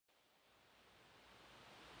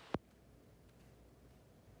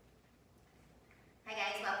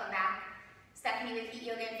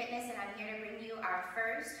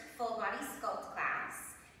first full body sculpt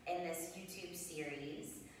class in this YouTube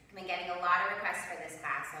series. I've been getting a lot of requests for this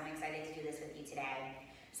class, so I'm excited to do this with you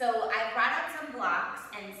today. So I brought out some blocks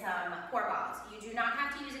and some core balls. You do not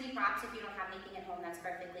have to use any props if you don't have anything at home, that's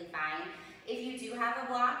perfectly fine. If you do have a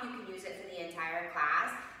block, you can use it for the entire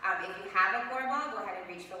class. If you have a core ball, go ahead and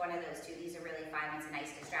reach for one of those two. These are really fun, it's a nice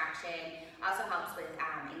distraction. Also helps with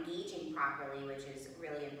engaging properly, which is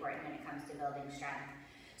really important when it comes to building strength.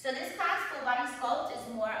 So this class, full body sculpt, is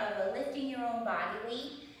more of a lifting your own body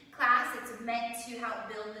weight class. It's meant to help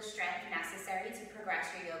build the strength necessary to progress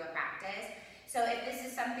your yoga practice. So if this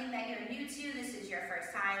is something that you're new to, this is your first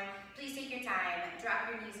time, please take your time, drop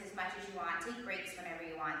your knees as much as you want, take breaks whenever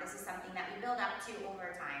you want. This is something that we build up to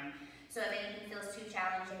over time. So if anything feels too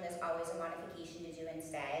challenging, there's always a modification to do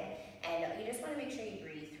instead. And you just want to make sure you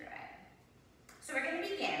breathe through it. So we're going to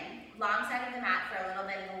begin long side of the mat for a little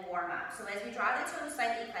bit of a warm up. So as we draw the toes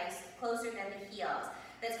slightly closer than the heels,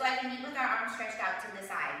 let's go ahead and meet with our arms stretched out to the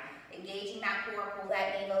side. Engaging that core, pull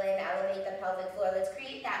that navel in, elevate the pelvic floor. Let's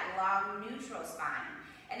create that long neutral spine.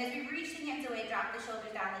 And as we reach the hands away, drop the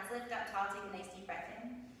shoulders down. Let's lift up tall, take a nice deep breath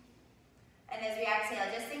in. And as we exhale,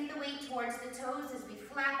 just sink the weight towards the toes as we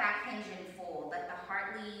flat back, hinge and fold. Let the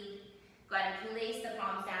heart lead. Go ahead and place the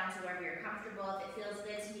palms down to wherever you're comfortable. If it feels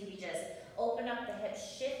good to maybe just open up the hips,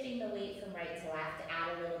 shifting the weight from right to left to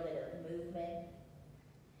add a little bit of movement.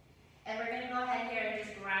 And we're going to go ahead here and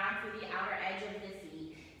just ground through the outer edge of the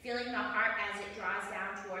feet. Feeling the heart as it draws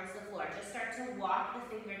down towards the floor. Just start to walk the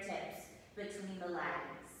fingertips between the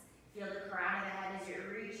legs. Feel the crown of the head as it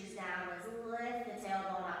reaches down. Let's lift the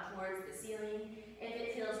tailbone up towards the ceiling. If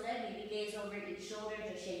it feels good, maybe gaze over each shoulder,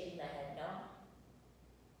 just shaking the head no.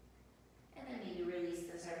 And then maybe release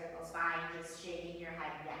the cervical spine, just shaking your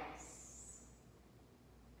head yes.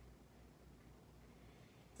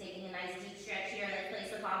 Taking a nice deep stretch here. Let's place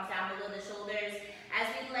the palms down below the shoulders. As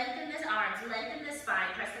we lengthen the arms, lengthen the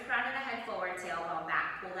spine, press the crown of the head forward, tailbone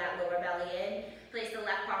back. Pull that lower belly in. Place the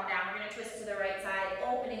left palm down. We're going to twist to the right side,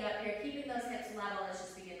 opening up here, keeping those hips level. Let's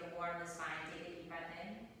just begin to warm the spine. Take a deep breath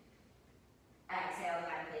in. Exhale, go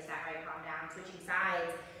ahead and place that right palm down. Switching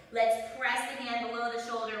sides. Let's press the hand below the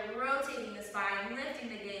shoulder, rotating the spine, lifting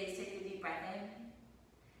the gaze. Take a deep breath in.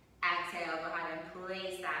 Exhale, go ahead and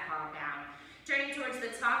place that palm down. Turning towards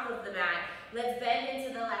the top of the mat, let's bend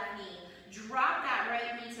into the left knee. Drop that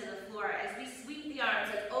right knee to the floor. As we sweep the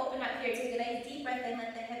arms, let's open up here. Take a nice deep breath in,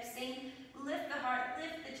 let the hips sink. Lift the heart,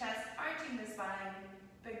 lift the chest, arching the spine.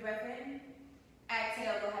 Big breath in.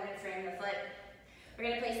 Exhale, go ahead and frame the foot. We're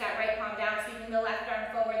going to place that right palm down, sweeping the left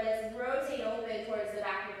arm forward. Let's rotate open towards the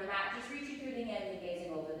back of the mat. Just reaching through the hands and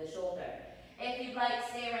gazing over the shoulder. If you'd like,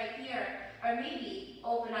 stay right here. Or maybe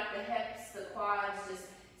open up the hips, the quads, just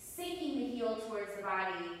sinking the heel towards the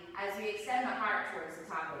body as we extend the heart towards the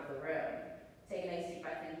top of the room. Take a nice deep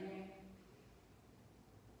breath in here.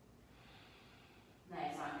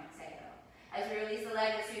 Nice on exhale. As we release the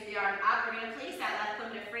leg, let's sweep the arm up. We're going to place that left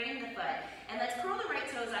foot to frame the foot. And let's curl the right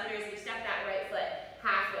toes under as we step that right foot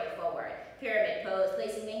halfway forward. Pyramid pose,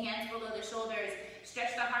 placing the hands below the shoulders.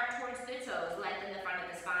 Stretch the heart towards the toes. Lengthen the front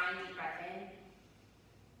of the spine. Deep breath in.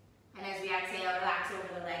 And as we exhale, relax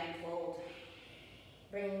over the leg and fold.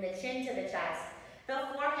 Bringing the chin to the chest.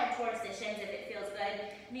 The forehead towards the shins if it feels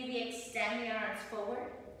good. Maybe extend the arms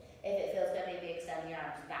forward. If it feels good, maybe extend the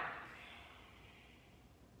arms back.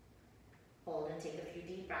 Hold and take a few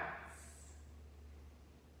deep breaths.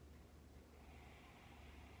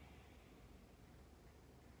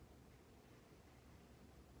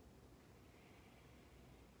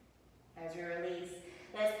 As we release,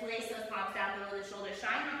 let's place those palms down below the shoulders.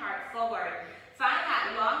 Shine the heart forward. Find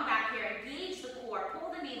that long back here, engage the core, pull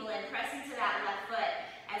the navel in, press into that left foot.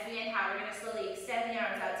 As we inhale, we're going to slowly extend the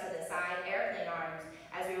arms out to the side, airplane arms.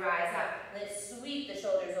 As we rise up, let's sweep the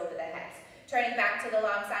shoulders over the hips. Turning back to the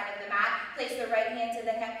long side of the mat, place the right hand to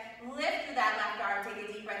the hip, lift through that left arm, take a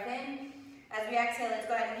deep breath in. As we exhale, let's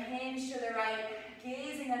go ahead and hinge to the right,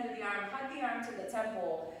 gazing under the arm, hug the arm to the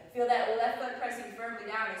temple. Feel that left foot pressing firmly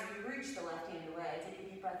down as we reach the left hand away. Take a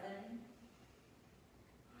deep breath in.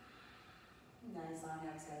 Nice long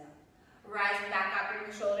exhale. Rising back up, bring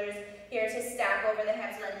the shoulders here to stack over the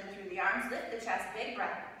hips, lengthen through the arms, lift the chest, big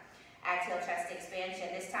breath. Exhale, chest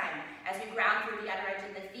expansion. This time, as we ground through the other edge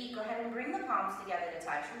of the feet, go ahead and bring the palms together to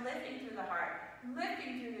touch, lifting through the heart,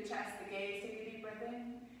 lifting through the chest, the gaze. Take a deep breath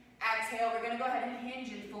in. Exhale, we're going to go ahead and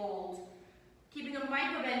hinge and fold. Keeping a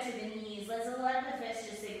micro bend to the knees. Let's let the fists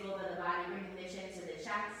just sink over the body, bringing the chin to the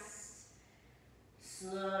chest.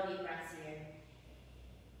 Slow deep breaths here.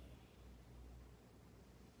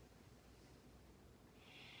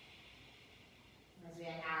 As we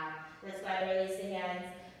inhale, let's go ahead and release the hands.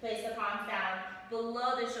 Place the palms down,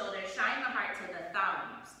 below the shoulders. Shine the heart to the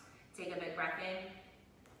thumbs. Take a big breath in.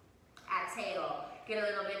 Exhale. Get a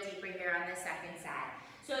little bit deeper here on the second side.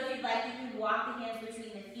 So if you'd like, you can walk the hands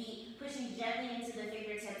between the feet, pushing gently into the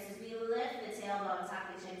fingertips as we lift the tailbone,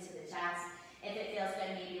 tuck the chin to the chest. If it feels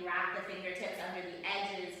good, maybe wrap the fingertips under the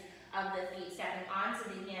edges of the feet, stepping onto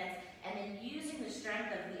the hands, and then using the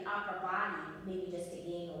strength of the upper body, maybe just to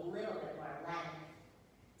gain a little bit more length.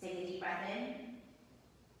 Take a deep breath in.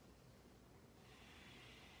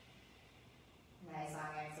 Nice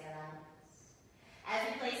long exhale out. As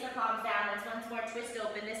we place the palms down, let's once more twist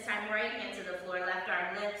open, this time right hand to the floor, left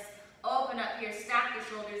arm lifts. Open up here, stack the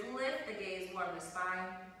shoulders, lift the gaze, warm the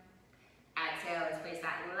spine. Exhale, let's place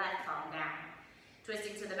that left palm down.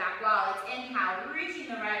 Twisting to the back wall, let's inhale, reaching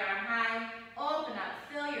the right arm high. Open up,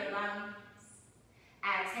 fill your lungs.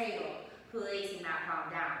 Exhale, placing that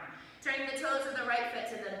palm down. Turning the toes of the right foot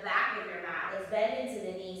to the back of your mat. Let's bend into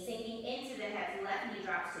the knees, sinking into the hips, left knee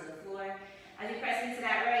drops to the floor. As we press into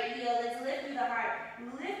that right heel, let's lift through the heart,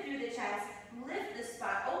 lift through the chest, lift the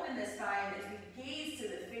spine, open the spine as we gaze to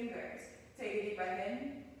the fingers. Take a deep breath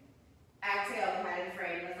in. Exhale, go ahead and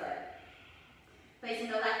frame the foot.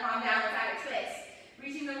 Placing the left palm down, let's add a twist.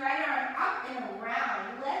 Reaching the right arm up and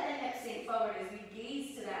around. Let the hips sink forward as we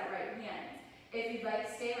gaze to that right hand. If you'd like,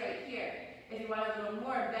 stay right here. If you want a little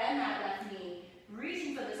more, bend that left knee.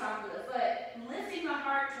 Reaching for the top of the foot, lifting the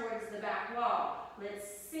heart towards the back wall. Let's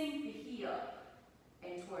sink the heel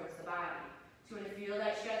and towards the body. So you want to feel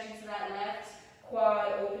that stretch into that left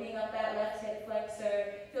quad, opening up that left hip flexor.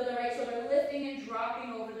 Feel the right shoulder lifting and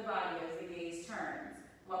dropping over the body as the gaze turns.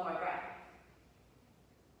 One more breath.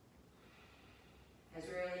 As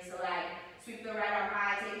we release the leg, sweep the right arm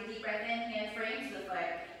high, take a deep breath in, hand frames the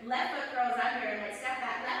foot. Left foot curls under, and let's step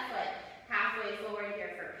that left foot halfway forward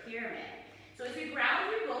here for pyramid. So as we ground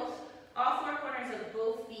through all four corners of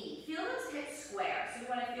both feet, feel those hips square. So you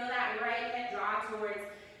want to feel that right hip draw towards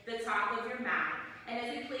the top of your mat. And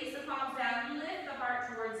as we place the palms down, lift the heart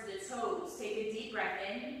towards the toes. Take a deep breath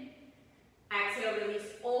in. Exhale, release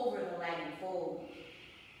over the leg and fold.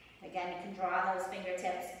 Again, you can draw those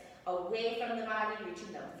fingertips away from the body,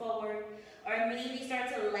 reaching them forward. Or maybe start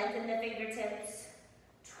to lengthen the fingertips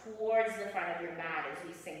towards the front of your mat as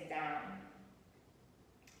we sink down.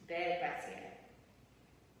 Big breaths here.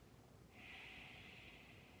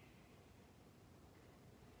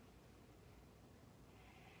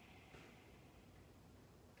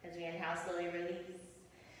 As we inhale, slowly release.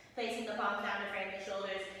 Placing the palms down to frame the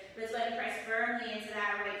shoulders. Let's go ahead and press firmly into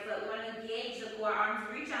that right foot. We want to engage the core,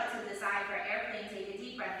 arms reach out to the side for airplane. Take a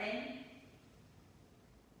deep breath in.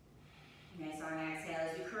 Nice long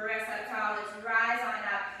exhale. As we caress up tall, let's rise on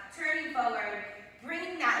up, turning forward,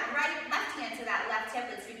 bringing that left hand to that left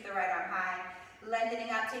hip. Let's sweep the right arm high.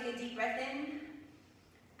 Lengthening up, take a deep breath in.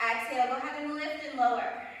 Exhale, go ahead and lift and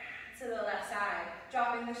lower to the left side.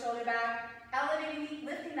 Dropping the shoulder back, elevating,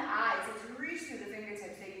 lifting the eyes. Let's reach through the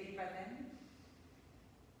fingertips. Take a deep breath in.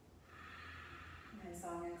 Nice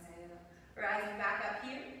long exhale. Rising back up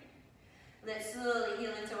here. Let's slowly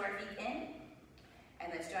heel into our feet in.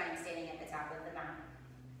 And let's join standing at the top of the mat.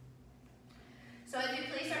 So as we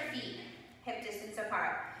place our feet hip distance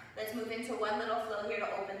apart, let's move into one little flow here to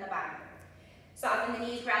open the body. Soften the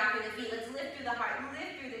knees, ground through the feet. Let's lift through the heart,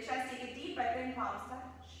 lift through the chest. Take a deep breath in, palms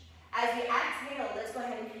touch. As we exhale, let's go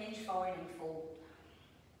ahead and hinge forward and fold.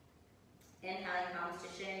 Inhaling, palms to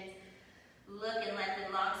shins. Look and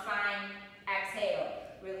lengthen long spine.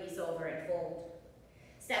 Exhale, release over and fold.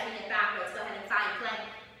 Stepping it backwards, go ahead and find plank.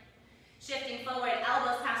 Shifting forward,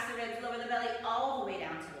 elbows past the ribs, lower the belly all the way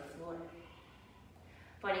down to the floor.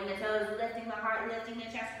 Pointing the toes, lifting the heart, lifting the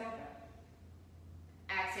chest forward.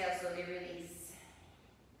 Exhale, slowly release.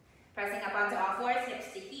 Pressing up onto all fours,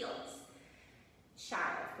 hips to heels.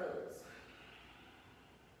 Child pose.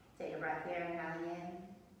 Take a breath here, inhaling in.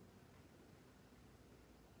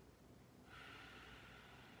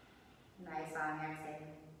 Nice long exhale.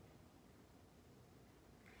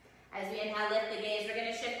 As we inhale, lift the gaze. We're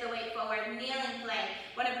going to shift the weight forward, kneeling plank.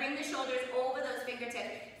 Want to bring the shoulders over those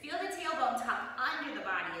fingertips. Feel the tailbone tuck under the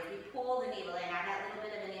body as we pull the navel in. Add that little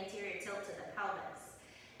bit of an anterior tilt to the pelvis.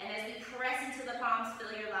 And as we caress into the palms,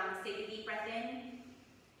 fill your lungs. Take a deep breath in.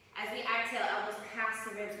 As we exhale, elbows past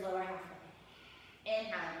the ribs, lower halfway.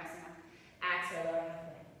 Inhale, pressing up. Exhale, lower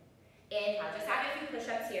halfway. Inhale, just have a few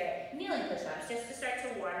push-ups here. Kneeling push-ups, just to start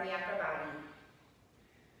to warm the upper body.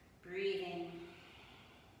 Breathing.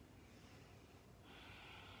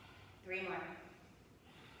 3 more.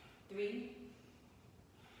 3,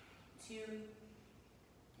 2,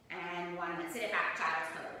 and 1. Let's sit it back,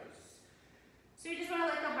 child's pose. So you just want to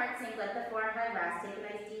let the heart sink, let the forehead rest. Take a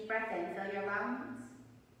nice deep breath in, fill your lungs.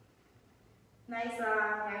 Nice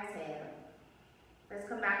long exhale. Let's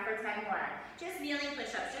come back for 10 more. Just kneeling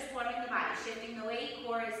push-ups, just warming the body, shifting the weight,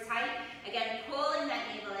 core is tight. Again, pulling that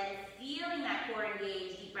navel in, feeling that core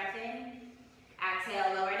engage. Deep breath in.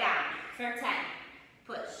 Exhale, lower down for 10.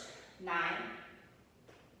 Push. 9,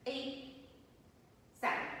 8,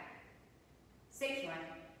 7, 6 more.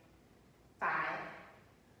 5,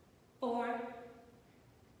 4,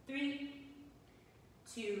 3,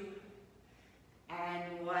 2,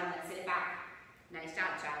 and 1. Let's sit it back. Nice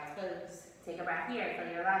job, child's pose. Take a breath here,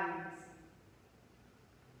 fill your lungs.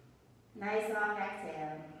 Nice long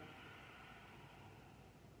exhale.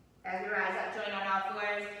 As we rise up, join on all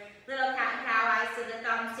fours. Little cat and cow, eyes to the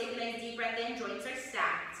thumbs. Take a nice deep breath in, joints are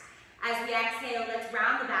stacked. As we exhale, let's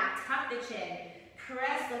round the back, tuck the chin,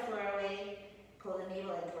 press the floor away, pull the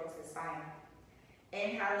navel in towards the spine.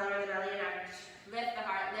 Inhale, lower the belly and arch. Lift the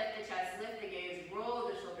heart, lift the chest, lift the gaze, roll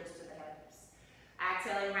the shoulders to the hips.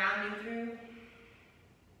 Exhaling, rounding through.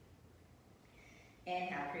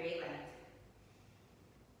 Inhale, create length.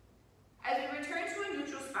 As we return to a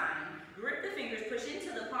neutral spine, grip the fingers, push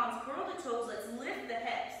into the palms, curl the toes, let's lift the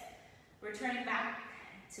hips. Returning back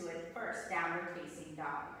to a first downward facing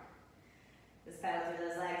dog. Just pedal through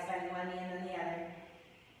those legs, bending one knee and then the other.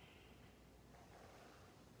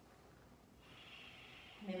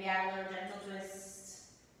 Maybe add a little gentle twist.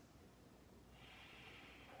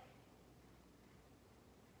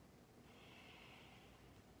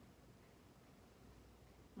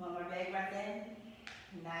 One more big breath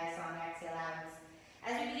in. Nice long exhale out.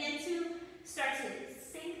 As we begin to start to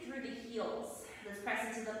sink through the heels, let's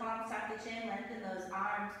press into the palms, tuck the chin, lengthen those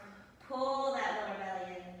arms, pull that lower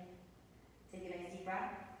belly in. Take a nice deep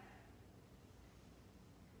breath.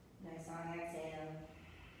 Nice long exhale.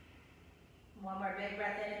 One more big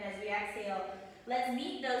breath in, and as we exhale, let's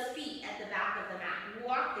meet those feet at the back of the mat.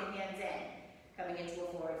 Walk the hands in. Coming into a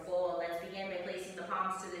forward fold. Let's begin by placing the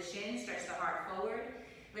palms to the shin, stretch the heart forward.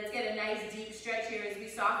 Let's get a nice deep stretch here as we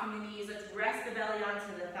soften the knees. Let's rest the belly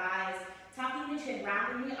onto the thighs, tucking the chin,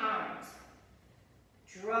 wrapping the arms.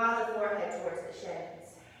 Draw the forehead towards the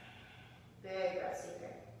shins. Big breath here.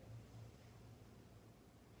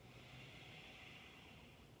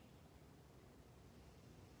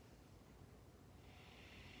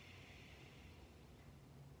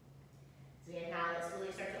 So inhale, let's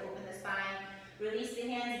slowly start to open the spine. Release the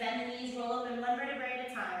hands, bend the knees, roll open one vertebrae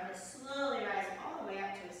at a time. Let's slowly rise all the way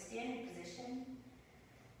up to a standing position.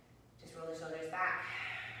 Just roll the shoulders back.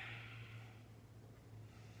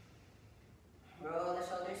 Roll the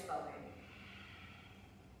shoulders forward.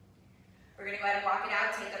 We're going to go ahead and walk it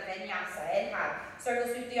out. Take a vinyasa. Inhale. Circle,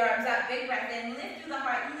 sweep the arms up. Big breath in. Lift through the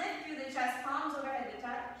heart. Lift through the chest. Palms overhead to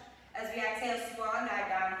touch. As we exhale, swan dive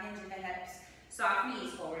down. Hinge in the hips. Soft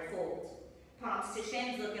knees, forward fold. Palms to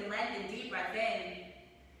shins. Look and lengthen. Deep breath in.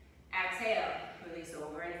 Exhale. Release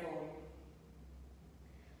over and fold.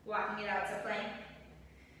 Walking it out to plank.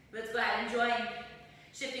 Let's go ahead and join.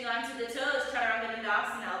 Shifting onto the toes. Chaturanga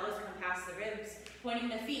Dandasana. Elbows come past the ribs. Pointing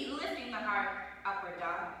the feet. Lifting the heart. Upward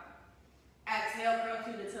dog. Exhale, curl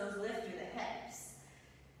through the toes, lift through the hips.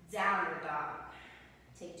 Downward dog.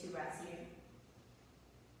 Take 2 breaths here.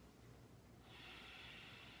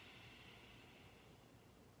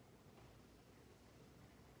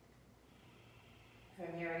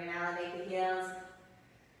 From here, we're going to elevate the heels.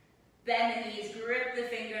 Bend the knees, grip the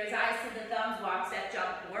fingers, eyes to the thumbs, walk, step,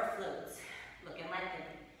 jump, or float. Look and lengthen.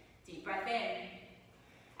 Deep breath in.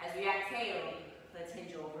 As we exhale, let's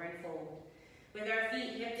hinge over and fold. With our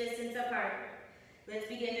feet hip distance apart, let's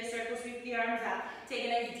begin to circle sweep the arms up. Take a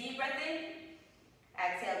nice deep breath in.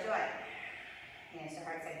 Exhale, join. Hands to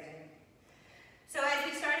heart center. So as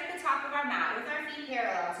we start at the top of our mat, with our feet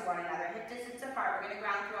parallel to one another, hip distance apart, we're going to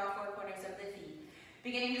ground through all 4 corners of the feet.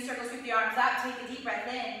 Beginning to circle sweep the arms up, take a deep breath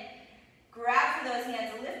in. Grab for those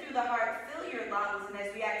hands, lift through the heart, fill your lungs, and as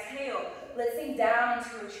we exhale, let's sink down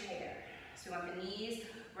into a chair. So we want the knees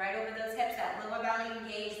right over those hips, that lower belly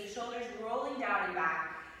engaged, the shoulders rolling down and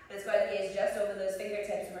back. Let's go ahead and gaze just over those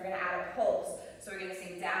fingertips, and we're going to add a pulse. So we're going to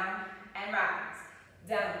sink down and rise,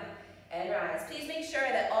 down and rise. Please make sure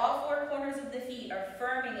that all 4 corners of the feet are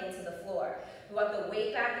firming into the floor. We want the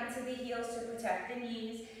weight back into the heels to protect the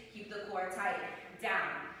knees. Keep the core tight.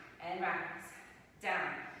 Down and rise,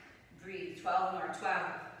 down. Breathe. 12 more. 12.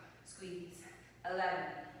 Squeeze. 11.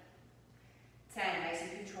 10. Nice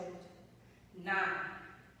and controlled. 9.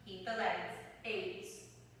 Keep the legs. 8,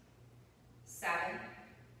 7,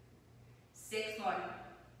 6 more.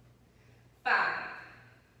 5,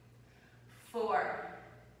 4,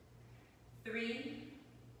 3,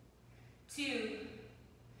 2,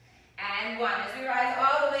 and 1. As we rise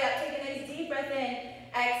all the way up, take a nice deep breath in.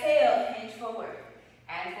 Exhale, hinge forward.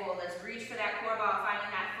 and fold. Let's reach for that core ball,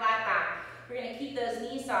 finding that flat back. We're gonna keep those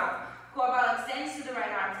knees soft. Core ball extends to the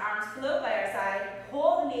right arms. Arms float by our side.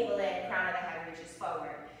 Hold the navel in. Crown of the head reaches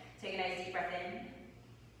forward. Take a nice deep breath in.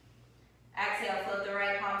 Exhale, float the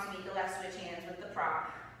right palm to meet the left switch hands with the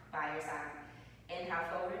prop by your side. Inhale,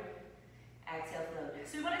 forward. Exhale, float.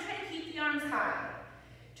 So we want to try to keep the arms high.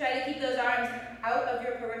 Try to keep those arms out of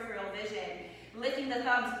your peripheral vision. Lifting the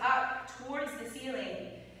thumbs up towards the ceiling.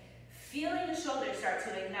 Feeling the shoulders start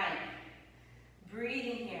to ignite.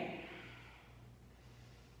 Breathing here.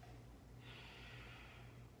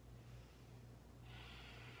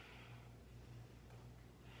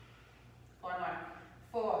 One more.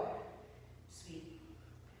 4. Sweep.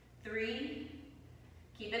 3.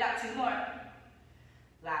 Keep it up. 2 more.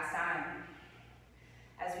 Last time.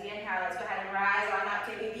 As we inhale, let's go ahead and rise on up.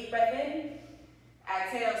 Take a deep breath in.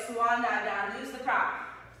 Exhale, swan dive down. Lose the prop.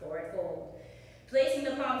 Forward fold. Placing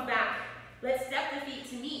the palms back. Let's step the feet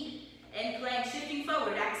to meet. In plank, shifting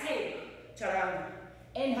forward. Exhale. Chaturanga.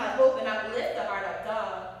 Inhale, open up. Lift the heart up.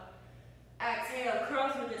 Dog. Exhale, curl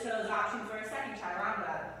through the toes. Option for a second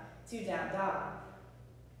chaturanga. 2 down dog.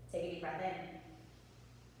 Take a deep breath in.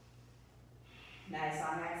 Nice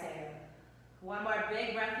on exhale. One more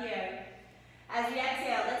big breath here. As we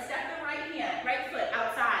exhale, let's step the right foot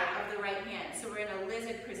outside of the right hand. So we're in a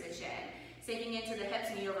lizard position, sinking into the hips,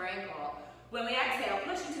 knee over ankle. When we exhale,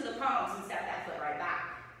 push into the palms and step that foot right back.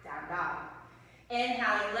 Down dog.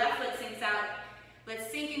 Inhaling, left foot sinks out. Let's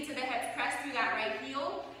sink into the hips, press through that right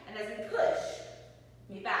heel, and as we push,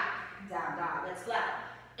 knee back, down dog. Let's flap.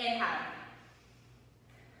 Inhale.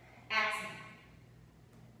 Exhale.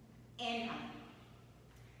 Inhale.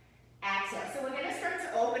 Exhale. So we're going to start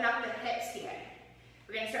to open up the hips here.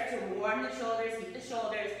 We're going to start to warm the shoulders, heat the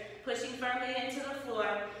shoulders, pushing firmly into the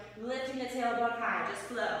floor, lifting the tailbone high. Just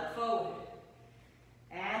flow. Forward.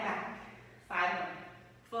 And back. 5 more.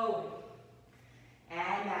 Forward.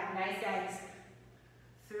 And back. Nice, guys.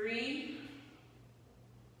 3.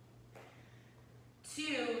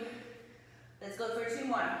 2. Let's go for 2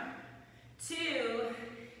 more. 2.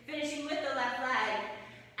 Finishing with the left leg.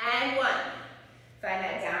 And 1. Find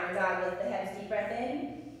that downward dog. Lift the hips. Deep breath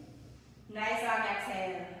in. Nice on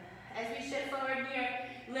exhale. As we shift forward here,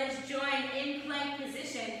 let's join in plank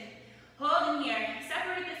position. Holding here.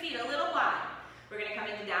 Separate the feet a little wide. We're going to come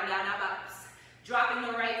into down, down, up, ups. Dropping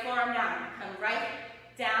the right forearm down. Come right,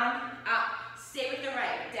 down, up. Stay with the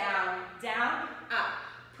right. Down, down, up.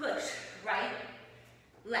 Push. Right,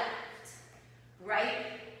 left. Right,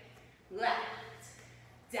 left.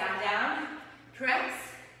 Down, down. Press.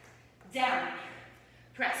 Down.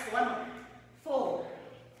 Press. 1 more. Forward.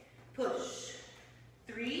 Push.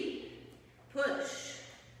 3. Push.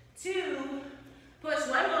 2. Push.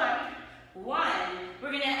 1 more. 1.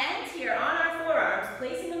 We're going to end here on our forearms,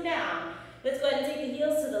 placing them down. Let's go ahead and take the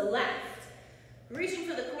heels to the left. Reaching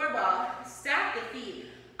for the core ball. Stack the feet.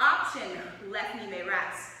 Option, left knee may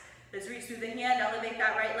rest. Let's reach through the hand, elevate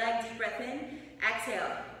that right leg. Deep breath in.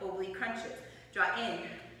 Exhale. Oblique crunches. Draw in.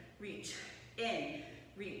 Reach. In.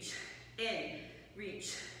 Reach. In.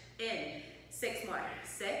 Reach. In. 6 more.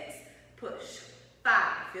 6. Push. 5.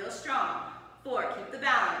 Feel strong. 4. Keep the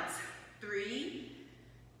balance. 3.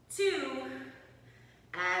 2.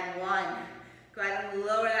 And 1. Go ahead and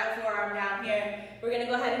lower that forearm down here. We're going to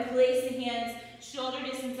go ahead and place the hands shoulder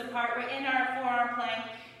distance apart. We're in our forearm plank.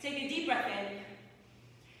 Take a deep breath in.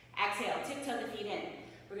 Exhale. Tiptoe the feet in.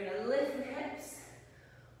 We're going to lift the hips.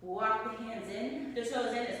 Walk the hands in. The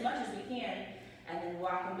toes in as much as we can. And then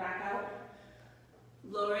walk them back out.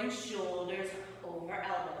 Lowering shoulders over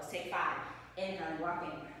elbows. Take 5. Inhale,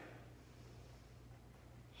 walking.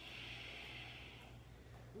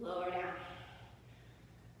 Lower down.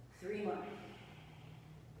 3 more.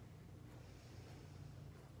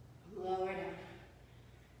 Lower down.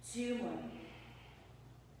 2 more.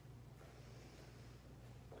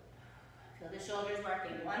 Feel the shoulders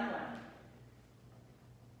working. 1 more.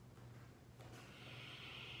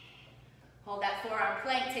 Hold that forearm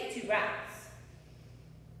plank. Take 2 breaths.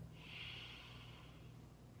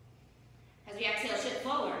 As we exhale, shift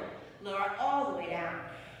forward. Lower all the way down.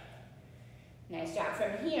 Nice job.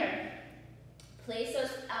 From here, place those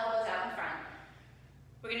elbows out in front.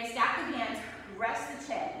 We're going to stack the hands, rest the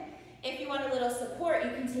chin. If you want a little support, you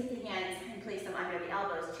can take the hands and place them under the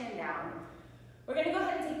elbows, chin down. We're going to go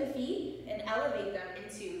ahead and take the feet and elevate them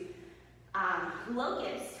into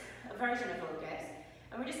locust, a version of locust.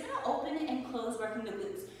 And we're just going to open and close, working the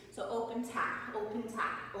glutes. So open, tap, open,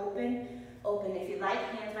 tap, open, open. If you like,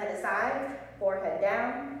 hands by the sides, forehead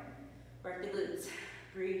down, work the glutes.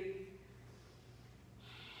 Breathe.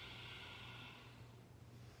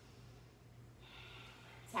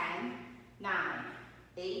 Ten, 9,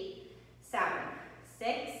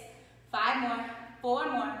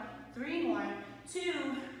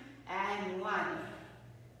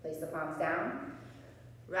 palms down.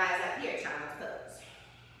 Rise up here, child's pose.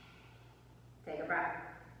 Take a breath.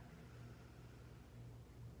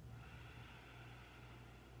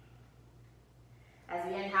 As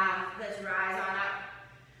we inhale, let's rise on up.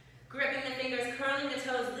 Gripping the fingers, curling the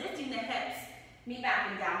toes, lifting the hips. Meet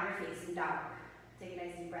back in downward facing dog. Take a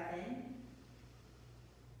nice deep breath in.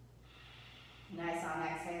 Nice on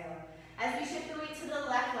exhale. As we shift the weight to the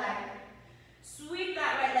left leg, sweep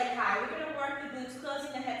that right leg high. We're going to work the glutes,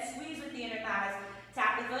 closing the hips, squeeze with the inner thighs.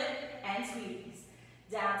 Tap the foot and squeeze.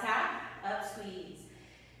 Down tap, up squeeze.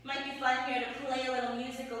 Might be fun here to play a little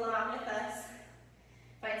music along with us.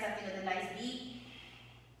 Find something with a nice beat.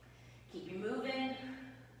 Keep you moving.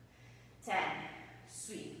 10,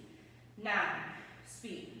 sweep. 9,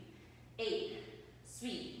 sweep. 8,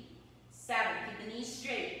 sweep. 7, keep the knees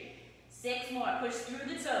straight. 6 more, push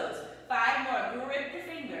through the toes. 5 more, grip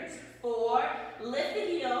the fingers. 4, lift the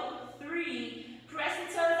heel. 3, press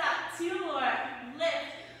the toes up. 2 more, lift.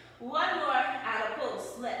 1 more, add a pull,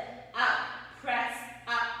 slip. Up, press,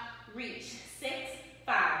 up, reach. 6,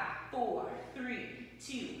 5, 4, 3,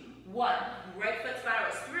 2, 1. Right foot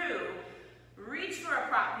spirals through. Reach for a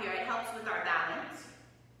prop here, it helps with our balance.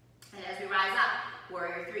 And as we rise up,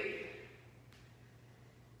 warrior 3.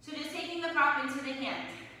 So just taking the prop into the hand.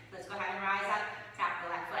 Let's go ahead and rise up, tap the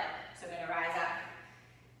left foot. So we're gonna rise up,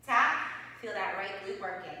 tap, feel that right glute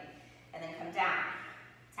working. And then come down,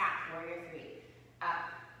 tap, warrior 3. Up,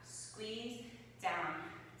 squeeze, down,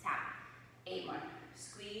 tap. 8 more,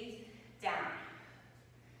 squeeze, down.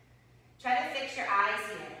 Try to fix your eyes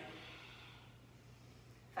here.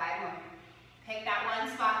 5 more. Pick that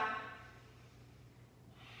one spot.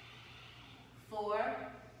 4,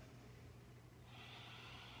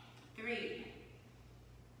 3,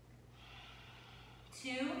 2,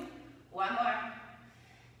 1 more.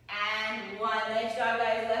 And 1. Nice job,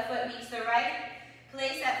 guys. Left foot meets the right.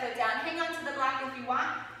 Place that foot down. Hang on to the block if you want.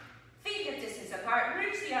 Feet hip distance apart.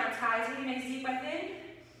 Reach the arms high. Take a nice deep breath in.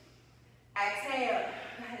 Exhale.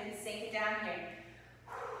 Go ahead and sink it down here.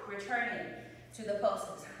 Returning to the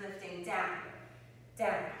pulses. Lifting down,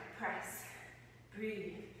 down, press,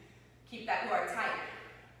 breathe. Keep that core tight.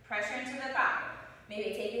 Pressure into the top.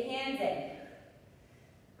 Maybe take your hands in.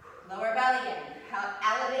 Lower belly in. Help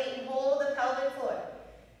elevate and hold the pelvic floor.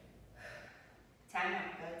 10 more.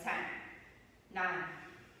 Good. 10, 9,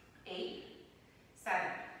 8, 7,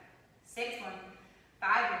 6 more,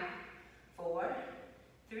 5 more, 4,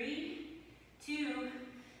 3, 2,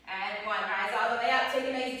 and 1. Rise all the way up. Take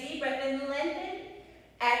a nice deep breath in, lengthen.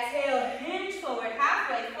 Exhale, hinge forward,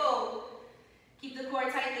 halfway fold. Keep the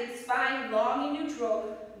core tight, the spine long and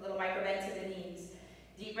neutral. A little micro bend to the knees.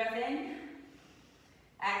 Deep breath in.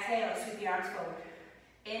 Exhale, sweep the arms forward.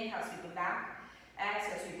 Inhale, sweeping back.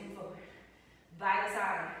 Exhale, sweeping forward. By the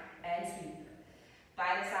side and sweep.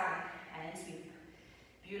 By the side and sweep.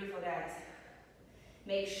 Beautiful, guys.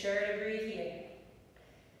 Make sure to breathe here.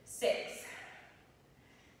 6.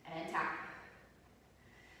 And tap.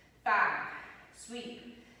 5.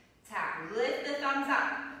 Sweep. Tap. Lift the thumbs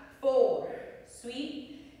up. 4.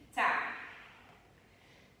 Sweep. Tap.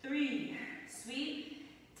 3. Sweep.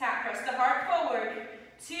 Tap. Press the heart forward.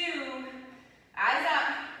 2. Eyes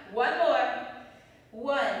up. 1 more.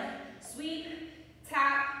 1. Sweep.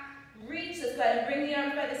 Tap. Reach. Let's go ahead and bring the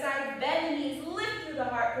arms by the side. Bend the knees. Lift through the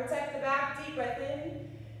heart. Protect the back. Deep breath in.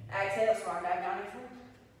 Exhale. Swan dive down and forward.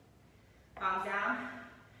 Palms down.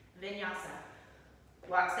 Vinyasa.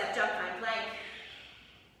 Walk, step, jump, find plank.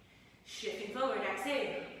 Shifting forward,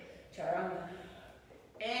 exhale. Chaturanga.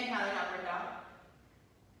 Inhaling upward dog.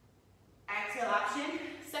 Exhale option,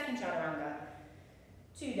 second chaturanga.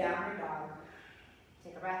 2 downward dog.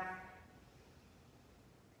 Take a breath.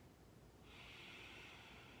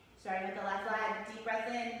 Starting with the left leg, deep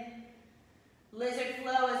breath in. Lizard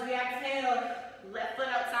flow as we exhale. Left foot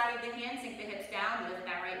outside of the hand, sink the hips down, lift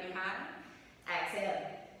that right behind. Exhale.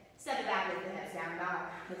 Step it back with the hips down, dog.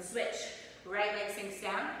 Let's switch. Right leg sinks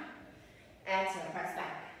down. Exhale, press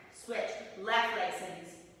back. Switch. Left leg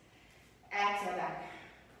sinks. Exhale, back.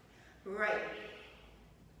 Right.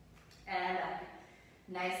 And up.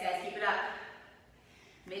 Nice, guys. Keep it up.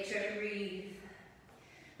 Make sure to breathe.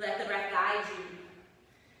 Let the breath guide you.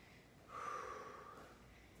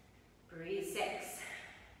 Breathe. 6.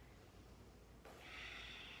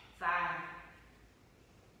 5.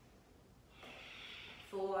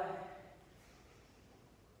 4.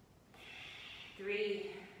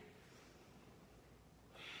 3.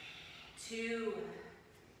 2.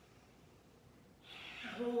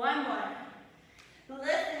 1 more. Lift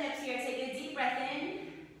the hips here. Take a deep breath in.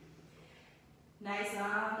 Nice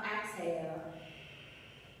long exhale.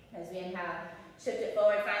 As we inhale, shift it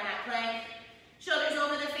forward, find that plank. Shoulders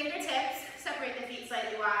over the fingertips.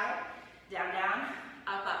 down, down,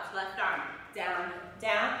 up, up, left arm, down,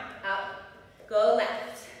 down, up, go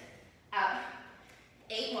left, up,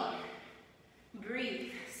 8 more,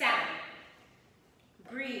 breathe, 7,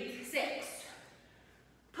 breathe, 6,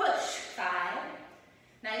 push, 5,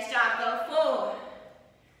 nice job, go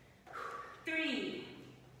 4, 3,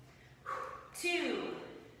 2,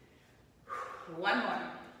 1 more,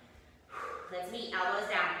 let's meet, elbows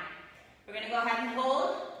down, we're going to go ahead and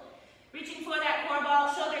hold, reaching for that core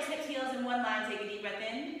ball, shoulders, hips, heels in one line, take a deep breath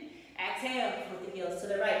in, exhale, with the heels to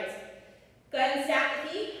the right, go ahead and stack the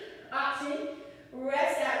feet, option,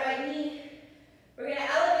 rest that right knee, we're going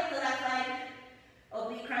to elevate the left leg,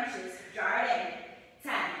 oblique crunches, draw it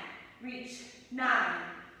in, 10, reach, 9,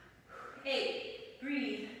 8,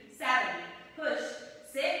 breathe, 7, push,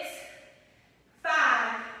 6,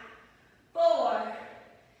 5, 4,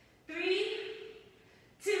 3,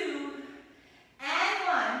 2, and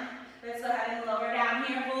 1. Let's go ahead and lower down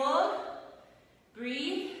here, hold,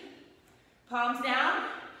 breathe, palms down,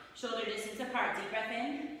 shoulder distance apart, deep breath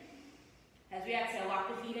in. As we exhale, walk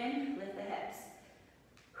the feet in, lift the hips.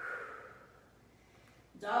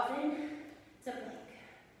 Dolphin to plank.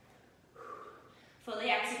 Fully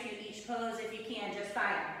execute each pose if you can, just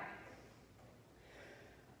fire.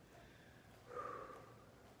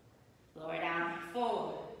 Lower down,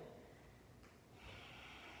 4.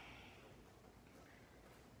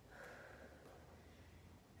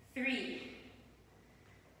 3.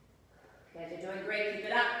 You guys are doing great, keep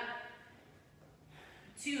it up.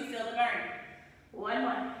 2, feel the burn. 1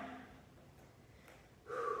 more.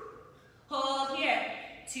 Hold here.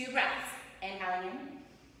 2 breaths. Inhaling in.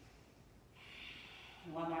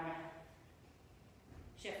 1 more breath.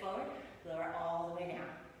 Shift forward. Lower all the way down.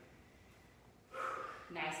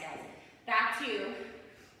 Nice, guys. Back to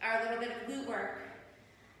our little bit of glute work.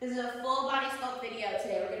 This is a full body sculpt video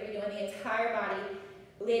today. We're going to be doing the entire body.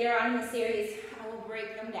 Later on in the series, I will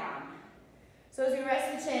break them down. So as we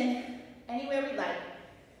rest the chin anywhere we'd like,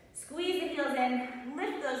 squeeze the heels in,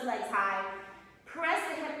 lift those legs high, press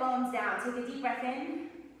the hip bones down, take a deep breath in.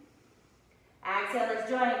 Exhale, let's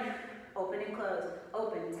join. Open and close.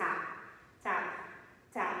 Open, tap, tap,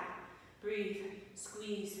 tap. Breathe,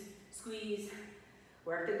 squeeze, squeeze.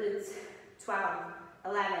 Work the glutes. 12,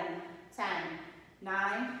 11, 10,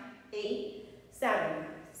 9, 8, 7,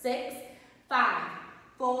 6, 5,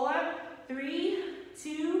 4, 3,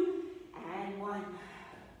 2, and 1.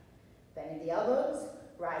 Bend the elbows,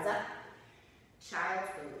 rise up. Child's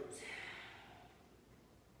pose.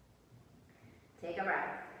 Take a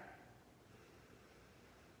breath.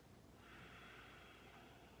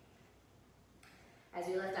 As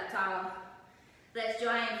we lift up tall, let's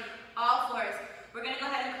join all fours. We're going to go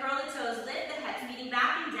ahead and curl the toes, lift the head, meeting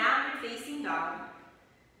back and downward facing dog.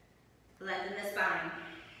 Lengthen the spine.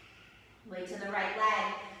 Weight to the right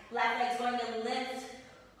leg. Left leg's going to lift.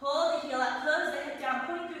 Hold the heel up, close the hip down,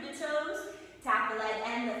 point through the toes. Tap the leg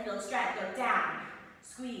and lift, build strength. Go down,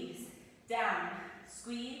 squeeze, down,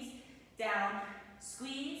 squeeze, down,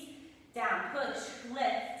 squeeze, down. Push,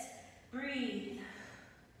 lift, breathe.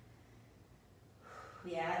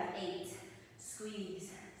 We have 8,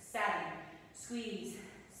 squeeze, 7, squeeze,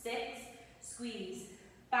 6, squeeze,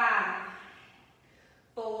 5,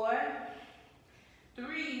 4,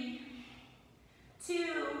 3,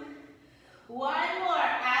 2, 1 more.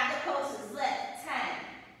 Add the pulses. Lift.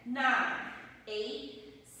 10, 9, 8,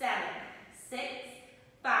 7, 6,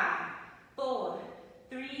 5, 4,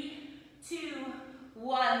 3, 2,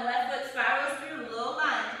 1. Left foot spirals through, low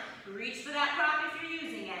lunge. Reach for that prop if you're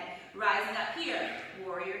using it. Rising up here,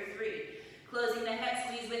 warrior 3. Closing the hip,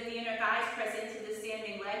 squeeze with the inner thighs, press into the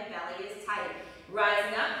standing leg, belly is tight.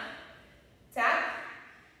 Rising up, tap,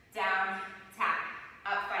 down, tap.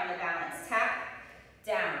 Up, find the balance. Tap,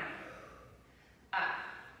 down, up,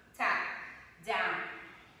 tap, down,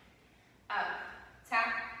 up,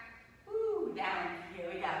 tap, woo, down. Here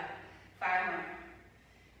we go. 5 more.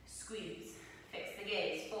 Squeeze, fix the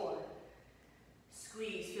gaze. 4,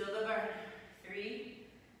 squeeze, feel the burn. 3,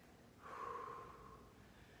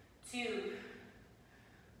 2,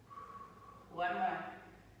 1 more.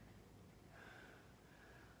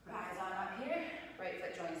 Rise on up here. Right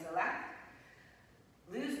foot joins the left.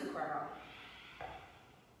 Lose the core ball.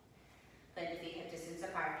 Plant the feet hip distance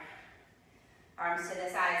apart. Arms to the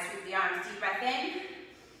side, sweep the arms. Deep breath in.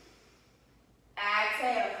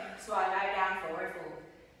 Exhale. Swan dive down, forward fold.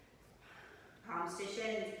 Palms to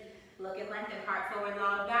shins. Look at lengthen, heart forward,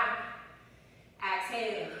 long back.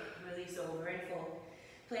 Exhale. Release over and fold.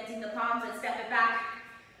 Planting the palms and step it back.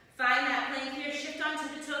 Find that plank here. Shift onto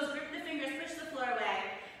the toes. Grip the fingers. Push the floor away.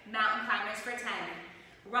 Mountain climbers for 10.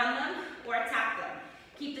 Run them or tap them.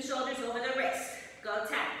 Keep the shoulders over the wrist. Go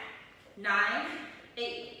 10, 9,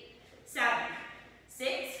 8, 7,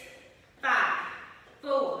 6, 5,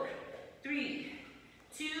 4, 3,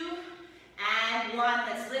 2, and 1.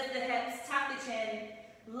 Let's lift the hips, tuck the chin,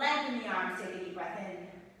 lengthen the arms, take a deep breath in.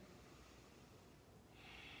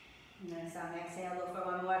 Nice on exhale, go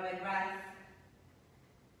for one more big breath.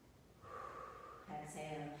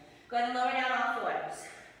 Exhale. Go ahead and lower down all fours.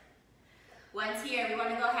 Once here, we want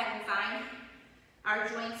to go ahead and find our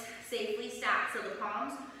joints safely stacked. So the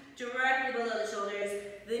palms directly below the shoulders,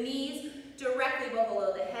 the knees directly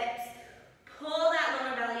below the hips. Pull that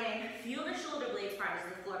lower belly in. Feel the shoulder blades part as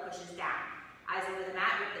the floor pushes down. Eyes over the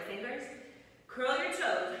mat, grip the fingers. Curl your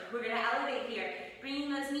toes. We're going to elevate here,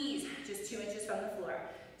 bringing those knees just 2 inches from the floor.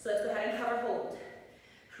 So let's go ahead and hover hold.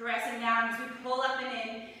 Pressing down as we pull up and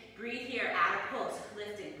in. Breathe here, add a pulse,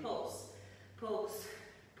 lifting, pulse, pulse,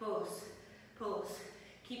 pulse, pulse.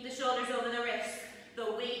 Keep the shoulders over the wrists.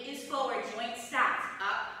 The weight is forward, joints stacked.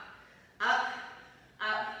 Up, up,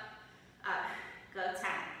 up, up. Go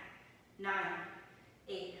 10, 9,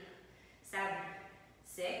 8, 7,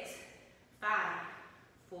 6, 5,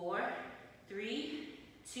 4, 3,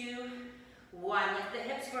 2, 1. Lift the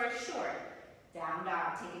hips for a short down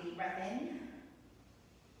dog. Take a deep breath in.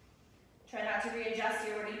 Try not to readjust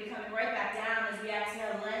here. We're going to be coming right back down as we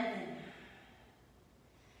exhale, lengthen.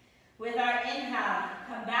 With our inhale,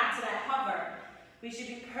 come back to that hover. We should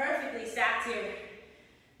be perfectly stacked here.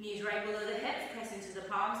 Knees right below the hips, press into the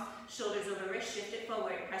palms, shoulders over wrist, shift it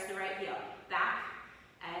forward. Press the right heel. Back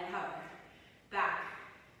and hover. Back,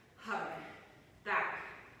 hover. Back,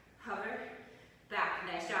 hover. Back.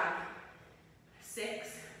 Nice job.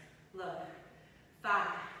 6, lower. 5,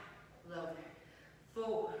 lower.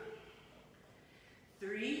 4,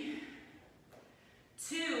 3,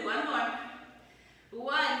 2, one more.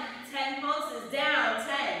 1, 10 pulses down,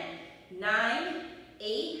 10, 9,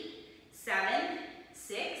 8, 7,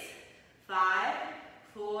 6, 5,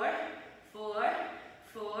 4, 4,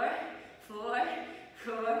 4, 4,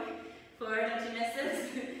 4, 4, don't you miss this?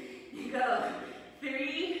 You go,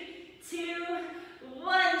 3, 2,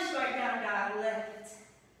 1, short down dog, lift.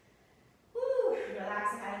 Woo,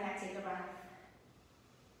 relax the head and neck, take a breath.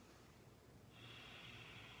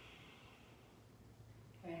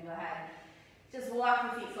 We're gonna go ahead. Just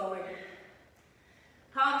walk the feet forward.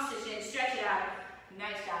 Palms to chin, stretch it out.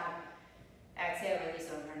 Nice job. Exhale, release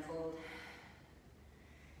over and fold.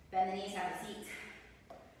 Bend the knees, have a seat.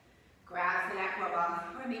 Grab for that core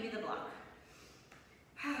ball, or maybe the block.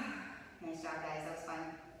 Nice job, guys, that was fun.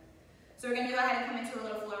 So we're gonna go ahead and come into a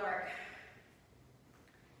little floor work.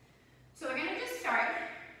 So we're gonna just start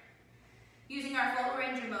using our full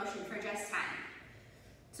range of motion for just 10.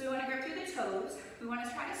 So we want to grip through the toes. We want to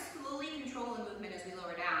try to slowly control the movement as we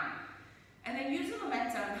lower down. And then use the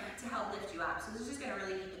momentum to help lift you up. So this is just going to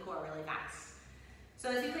really keep the core really fast. So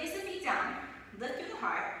as you place the feet down, lift through the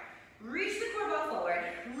heart, reach the core ball forward,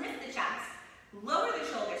 lift the chest, lower the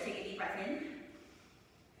shoulders, take a deep breath in.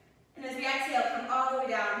 And as we exhale, come all the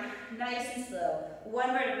way down, nice and slow, one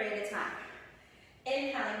vertebrae at a time.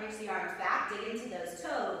 Inhaling, reach the arms back, dig into those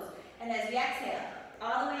toes. And as we exhale,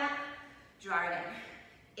 all the way up, draw it in.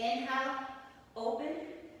 Inhale, open,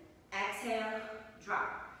 exhale,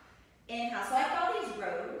 drop. Inhale, so I call these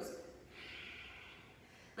rows.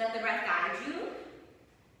 Let the breath guide you.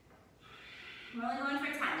 We're only going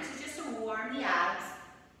for 10. This is just to warm the abs.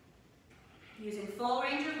 Using full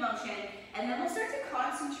range of motion, and then we'll start to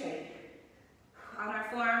concentrate on our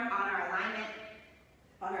form, on our alignment,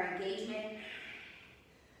 on our engagement.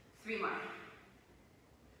 3 more.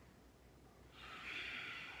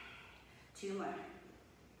 2 more.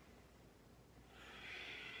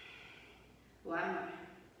 1 more.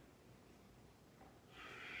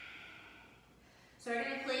 So we're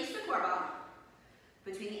going to place the core ball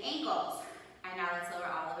between the ankles, and now let's lower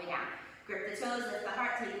all the way down. Grip the toes, lift the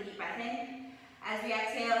heart, take a deep breath in. As we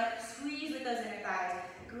exhale, squeeze with those inner thighs,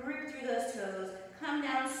 grip through those toes, come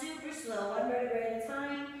down super slow, one vertebrae at a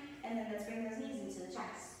time, and then let's bring those knees into the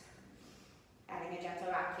chest. Adding a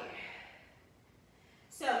gentle rock here.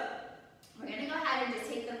 So we're going to go ahead and just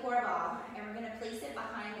take the core ball, and we're going to place it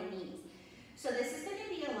behind the knees. So this is going to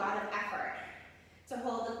be a lot of effort to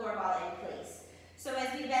hold the core ball in place. So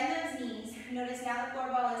as we bend those knees, notice now the core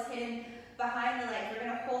ball is hidden behind the leg. We're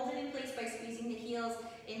going to hold it in place by squeezing the heels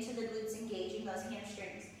into the glutes, engaging those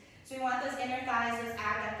hamstrings. So we want those inner thighs, those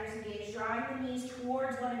abductors engaged, drawing the knees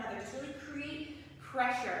towards one another to really create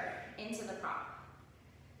pressure into the prop.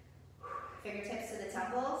 Fingertips to the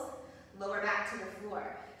temples, lower back to the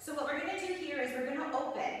floor. So what we're going to do here is we're going to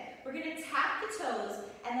open. We're going to tap the toes,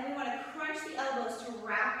 and then we want to crunch the elbows to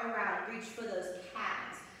wrap around, reach for those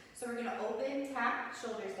calves. So we're going to open, tap,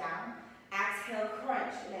 shoulders down, exhale,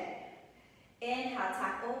 crunch, and in. Inhale,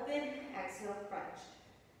 tap open. Exhale, crunch.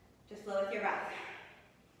 Just flow with your breath.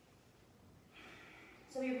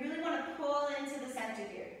 So we really want to pull into the center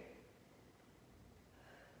here.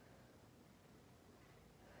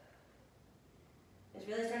 Just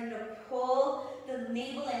really starting to pull the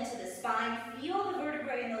navel into the spine. Feel the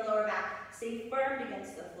vertebrae in the lower back. Stay firm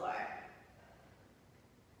against the floor.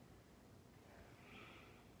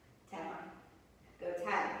 10 more. Go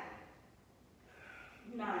 10.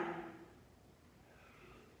 9.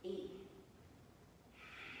 8.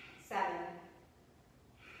 7.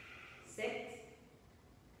 6.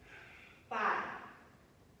 5.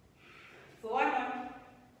 4 more.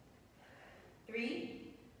 3.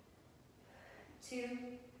 2,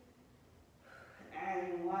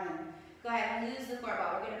 and 1. Go ahead and use the core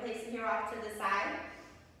ball. We're going to place it here off to the side.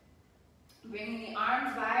 Bringing the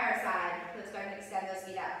arms by our side. Let's go ahead and extend those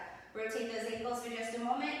feet up. Rotate those ankles for just a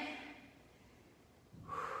moment.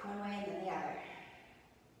 One way and then the other.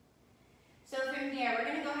 So from here, we're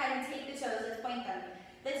going to go ahead and take the toes. Let's point them.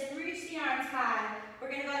 Let's reach the arms high. We're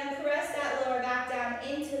going to go ahead and press that lower back down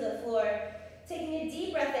into the floor. Taking a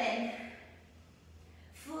deep breath in.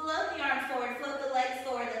 Float the arms forward, float the legs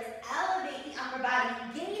forward. Let's elevate the upper body,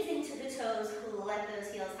 gaze into the toes, let those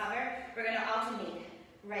heels hover. We're going to alternate.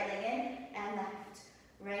 Right leg in and left,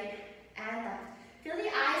 right and left. Feel the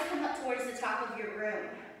eyes come up towards the top of your room.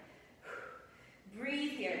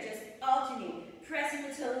 Breathe here, just alternate. Pressing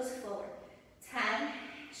the toes forward. 10,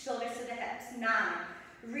 shoulders to the hips. 9,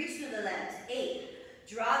 reach through the limbs. 8,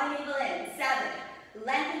 draw the navel in. 7,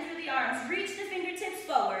 lengthen through the arms. Reach the fingertips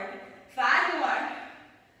forward. 5 more.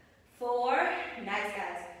 4, nice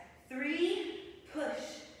guys. 3,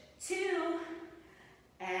 push. 2,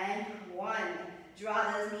 and 1.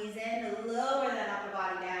 Draw those knees in, lower that upper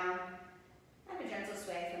body down. And a gentle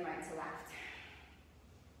sway from right to left.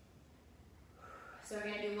 So we're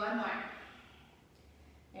going to do one more.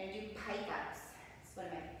 We're going to do pike ups. It's one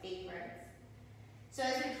of my favorites. So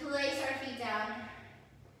as we place our feet down,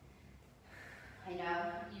 I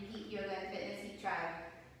know you Heat Yoga and Fitness Heat Tribe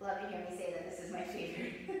love to hear me say that this is my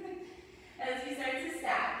favorite. As we start to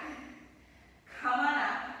stack, come on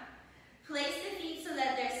up. Place the feet so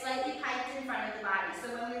that they're slightly piked in front of the body. So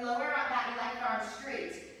when we lower up that left arm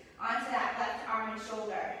straight onto that left arm and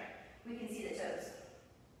shoulder, we can see the toes.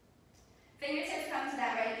 Fingertips come to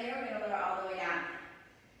that right ear. We're going to lower all the way down.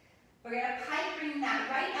 We're going to pike, bring that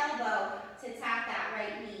right elbow to tap that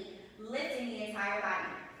right knee, lifting the entire body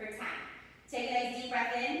for 10. Take a nice deep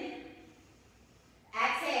breath in.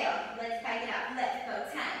 Exhale. Let's pike it up. Lift. Go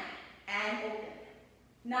 10. And open.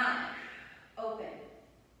 9. Open.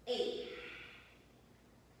 8.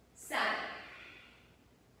 7.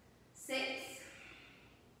 6.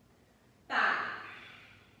 5.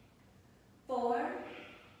 4.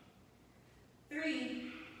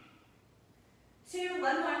 3. 2.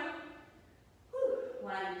 One more. Whew.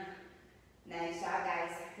 1. Nice job,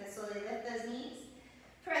 guys. Let's slowly lift those knees.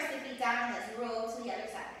 Press the feet down and let's roll to the other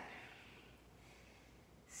side.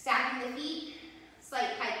 Stacking the feet,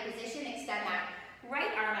 slight pike position. Extend that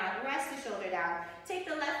right arm out. Rest the shoulder down. Take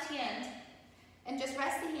the left hand and just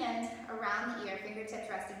rest the hand around the ear, fingertips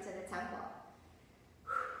resting to the temple.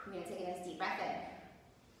 We're going to take a nice deep breath in.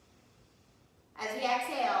 As we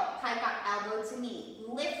exhale, pike up, elbow to knee.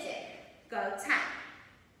 Lift it. Go 10.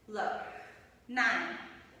 Lower. 9.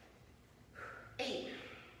 8.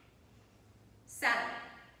 7.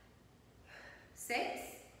 6.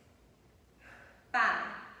 5.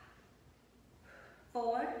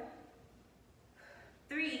 4.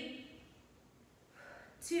 3.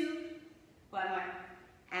 2. One more.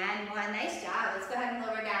 And 1. Nice job. Let's go ahead and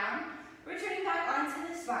lower down. Returning back onto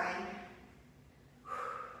the spine.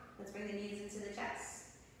 Let's bring the knees into the chest.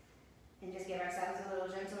 And just give ourselves a little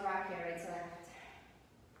gentle rock here, right to left.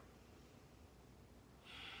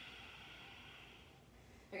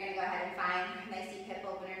 We're going to go ahead and find a nice deep hip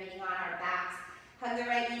opener, meeting on our backs. Hug the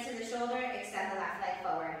right knee to the shoulder, extend the left leg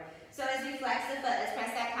forward. So as we flex the foot, let's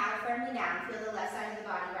press that calf firmly down. Feel the left side of the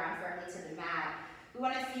body ground firmly to the mat. We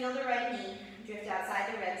want to feel the right knee drift outside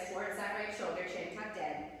the ribs towards that right shoulder, chin tucked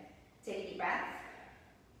in. Take a deep breath.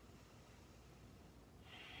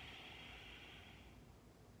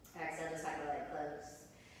 Exhale, just hug the leg close.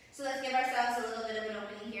 So let's give ourselves a little bit of an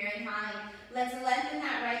opening here in time. Let's lengthen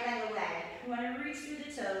that right leg away. We want to reach through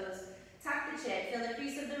the toes, tuck the chin, feel the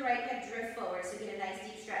crease of the right hip drift forward so get a nice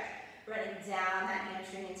deep stretch. Running down that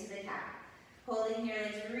hamstring into the calf. Holding here,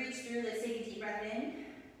 let's reach through, let's take a deep breath in.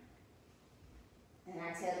 And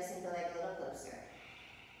exhale, just sink the leg a little closer.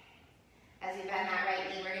 As we bend that right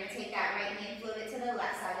knee, we're going to take that right knee and float it to the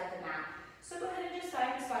left side of the mat. So go ahead and just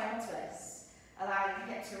find a spinal twist. Allowing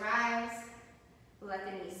the hip to rise, let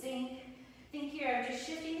the knee sink. Think here of just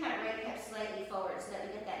shifting that right hip slightly forward so that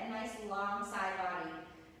we get that nice long side body.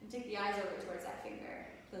 And take the eyes over towards that finger,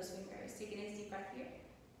 those fingers. Take a nice deep breath here.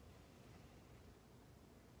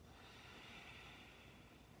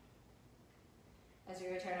 As we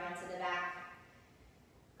return onto the back,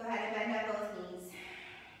 go ahead and bend at both knees.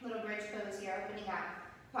 Little bridge pose here, opening up.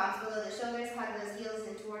 Palms below the shoulders, hug those heels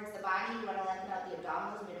in towards the body. You want to lengthen out the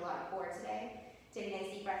abdominals. We did a lot of core today. Take a nice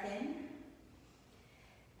deep breath in.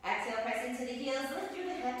 Exhale, press into the heels, lift through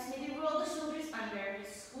the hips, maybe roll the shoulders under.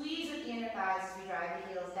 Just squeeze with the inner thighs as we drive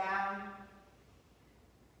the heels down.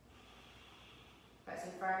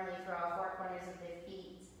 Pressing firmly for all four corners of the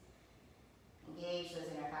feet. Engage those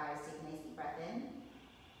inner thighs. Take a nice deep breath in.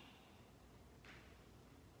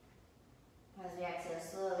 As we exhale,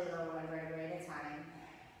 slowly lower one vertebrae at a time.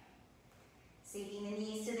 Sinking the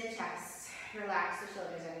knees to the chest. Relax the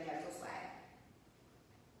shoulders in a gentle sway.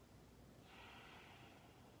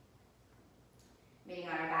 Meeting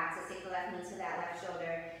on our backs, let's take the left knee to that left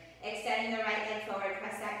shoulder. Extending the right leg forward,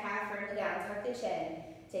 press that calf firmly down, tuck the chin.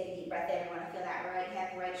 Take a deep breath in. We want to feel that right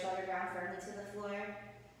hip, right shoulder ground firmly to the floor.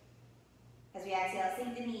 As we exhale,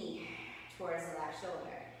 sink the knee towards the left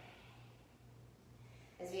shoulder.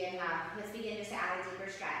 As we inhale, let's begin just to add a deeper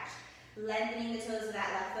stretch. Lengthening the toes of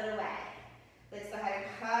that left foot away. Let's go ahead and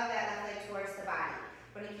hug that left leg towards the body.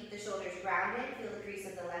 We're going to keep the shoulders grounded. Feel the crease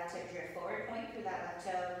of the left hip drift forward. Point through that left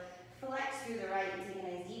toe. Flex through the right and take a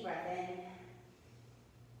nice deep breath in.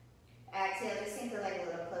 Exhale, just sink the leg a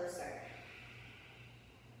little closer.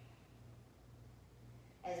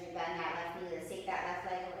 As we bend that left knee, let's take that left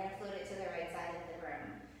leg and we're going to float it to the right side of the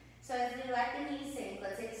room. So as we let the knees sink,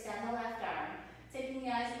 let's extend the left arm. Taking the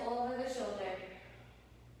eyes over the shoulder.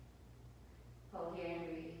 Hold here and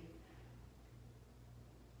breathe.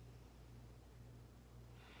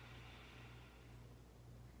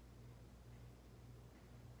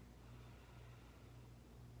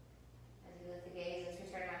 As we lift the gaze, let's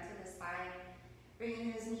return onto the spine.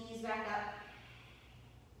 Bringing those knees back up.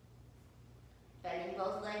 Bending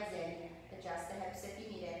both legs in. Adjust the hips if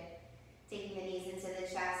you need it. Taking the knees into the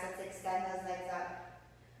chest, let's extend those legs up.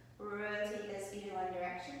 Rotate those feet in one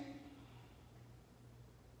direction.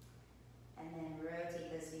 And then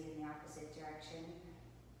rotate those feet in the opposite direction.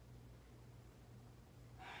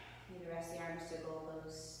 Maybe rest the arms to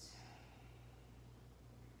goalpost.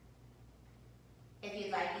 If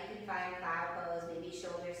you'd like, you can find cloud pose, maybe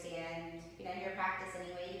shoulder stand. You can end your practice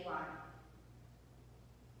any way you want.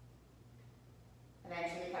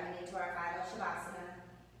 Eventually coming into our final Shavasana.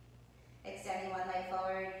 Extending one leg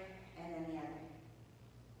forward and then the other.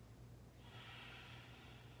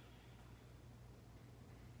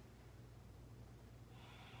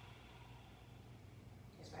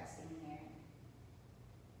 Resting here.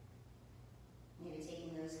 Maybe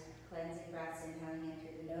taking those cleansing breaths, inhaling in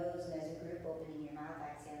through the nose, and as a group, opening your mouth,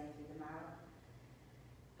 exhaling through the mouth.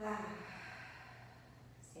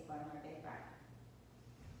 Let's take one more big breath.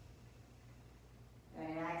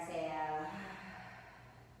 And exhale.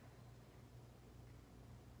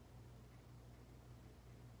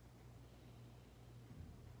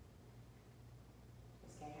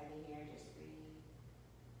 Just get heavy here, just breathe.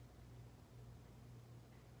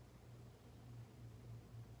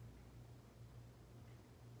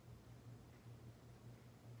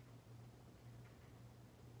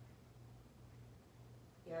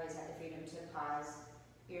 You always have the freedom to pause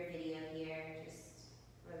your video here, just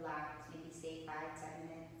relax, maybe stay 5-10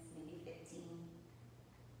 minutes, maybe 15.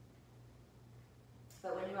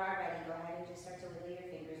 But when you are ready, go ahead and just start to wiggle your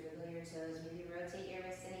fingers, wiggle your toes, maybe rotate your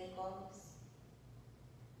wrists and ankles.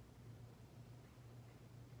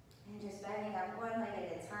 And just bending up one leg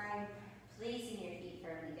at a time, placing your feet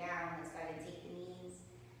firmly down. Let's go ahead and take the knees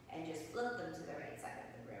and just flip them to the right side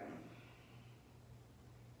of the room.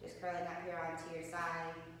 Just curling up here onto your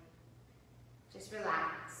side. Just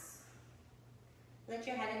relax. Let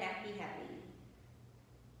your head and neck be heavy.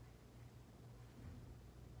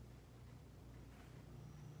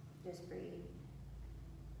 Just breathe.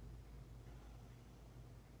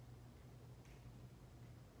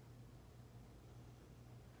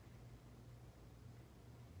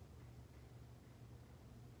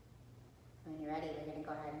 When you're ready, we're going to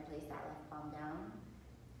go ahead and place that left palm down.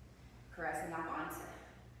 Caressing up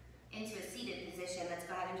into a seated position. Let's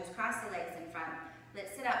go ahead and just cross the legs in front.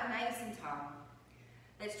 Let's sit up nice and tall.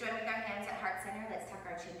 Let's join with our hands at heart center. Let's tuck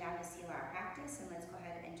our chin down to seal our practice, and let's go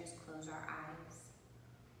ahead and just close our eyes.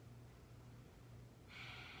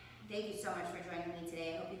 Thank you so much for joining me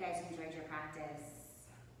today. I hope you guys enjoyed your practice.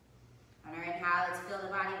 On our inhale, let's fill the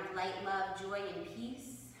body with light, love, joy, and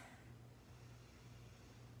peace.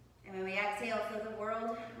 And when we exhale, fill the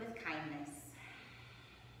world with kindness.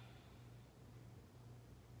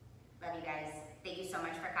 you guys. Thank you so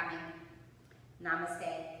much for coming.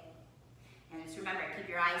 Namaste. And just remember, keep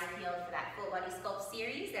your eyes peeled for that full body sculpt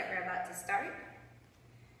series that we're about to start.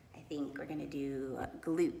 I think we're gonna do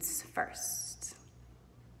glutes first.